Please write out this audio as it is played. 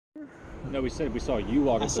No, we said we saw you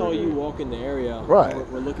walking. I saw you walk in the area. Right.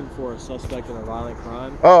 We're looking for a suspect in a violent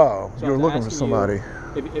crime. Oh, So you're looking for asking somebody.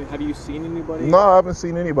 Have you seen anybody? No, I haven't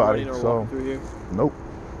seen anybody. Running or So walking through here? nope.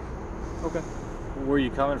 Okay. Were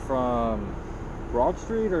you coming from Broad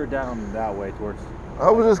Street or down that way towards?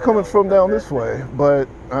 I was just coming from down this way, but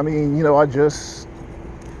I mean, I just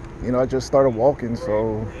started walking,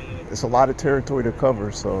 so it's a lot of territory to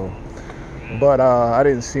cover. So, but I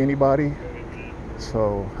didn't see anybody,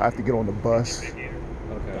 so I have to get on the bus. Okay.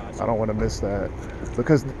 I don't want to miss that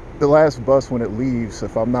because the last bus when it leaves,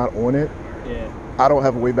 if I'm not on it, Yeah. I don't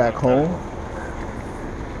have a way back home.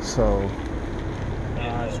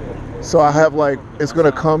 So I have like it's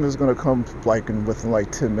gonna come like within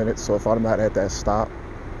like 10 minutes. So if I'm not at that stop,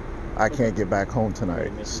 I can't get back home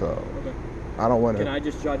tonight. So Okay. I don't want to. Can I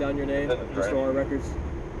just jot down your name just for our records?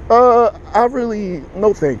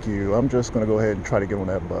 No, thank you. I'm just gonna go ahead and try to get on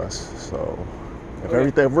that bus. So if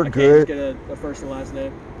Okay. we're I good. can't just get a first and last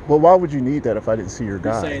name. Well, why would you need that if I didn't see your He's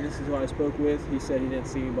guy? saying this is who I spoke with. He said he didn't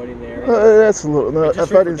see anybody in the area. That's a little. No, It's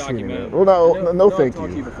just if I for didn't see anyone. documenting. Well, no, I've thank talked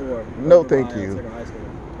to you. before. No, Over thank by, you. Tucker High School.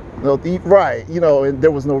 No, right. And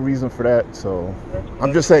there was no reason for that. So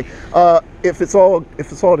I'm just saying, if it's all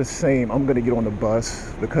the same, I'm gonna get on the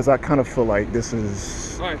bus because I kind of feel like this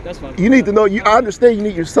is. All right, that's fine. You need to know. I understand you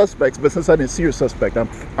need your suspects, but since I didn't see your suspect, I'm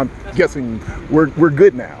guessing we're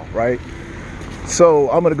good now, right?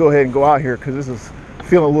 So I'm gonna go ahead and go out here because this is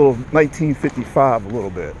feeling a little 1955 a little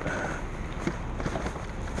bit.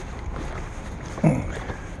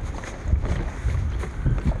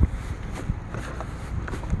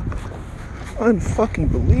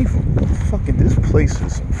 Unfucking believable. Fucking this place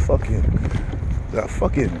is some fucking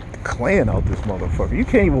clan out this motherfucker. You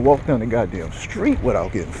can't even walk down the goddamn street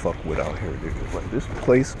without getting fucked with out here, dude. Like this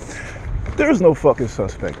place, there's no fucking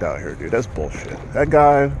suspect out here, dude. That's bullshit. That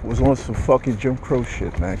guy was on some fucking Jim Crow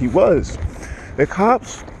shit, man. He was. The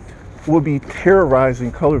cops would be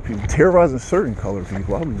terrorizing colored people, terrorizing certain colored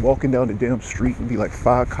people. I'd be walking down the damn street and be like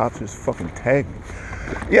 5 cops just fucking tag me.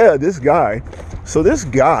 Yeah, this guy. So this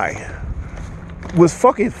guy was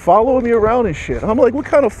fucking following me around and shit. I'm like, what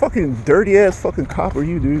kind of fucking dirty ass fucking cop are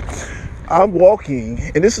you, dude? I'm walking,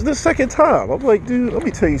 and this is the second time. I'm like, dude, let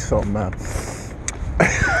me tell you something, man.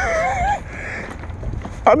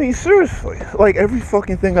 I mean, seriously, like every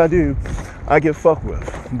fucking thing I do, I get fucked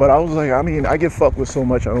with. But I was like, I get fucked with so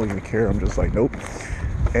much, I don't even care. I'm just like, nope.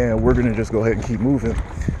 And we're gonna just go ahead and keep moving.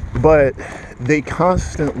 But they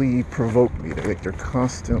constantly provoke me. They're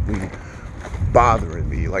constantly bothering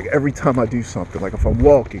me. Like every time I do something, like if I'm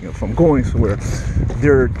walking, if I'm going somewhere,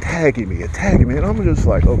 they're tagging me, and I'm just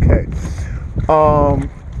like, okay.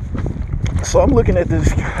 So I'm looking at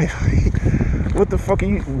this guy. What the fuck are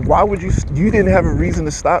you? Why would you didn't have a reason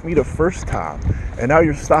to stop me the first time, and now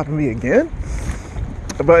you're stopping me again?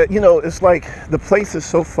 But it's like the place is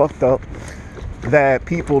so fucked up that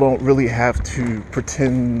people don't really have to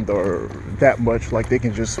pretend or that much, like they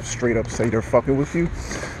can just straight up say they're fucking with you.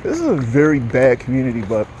 This is a very bad community,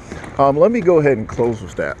 but let me go ahead and close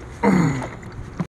with that.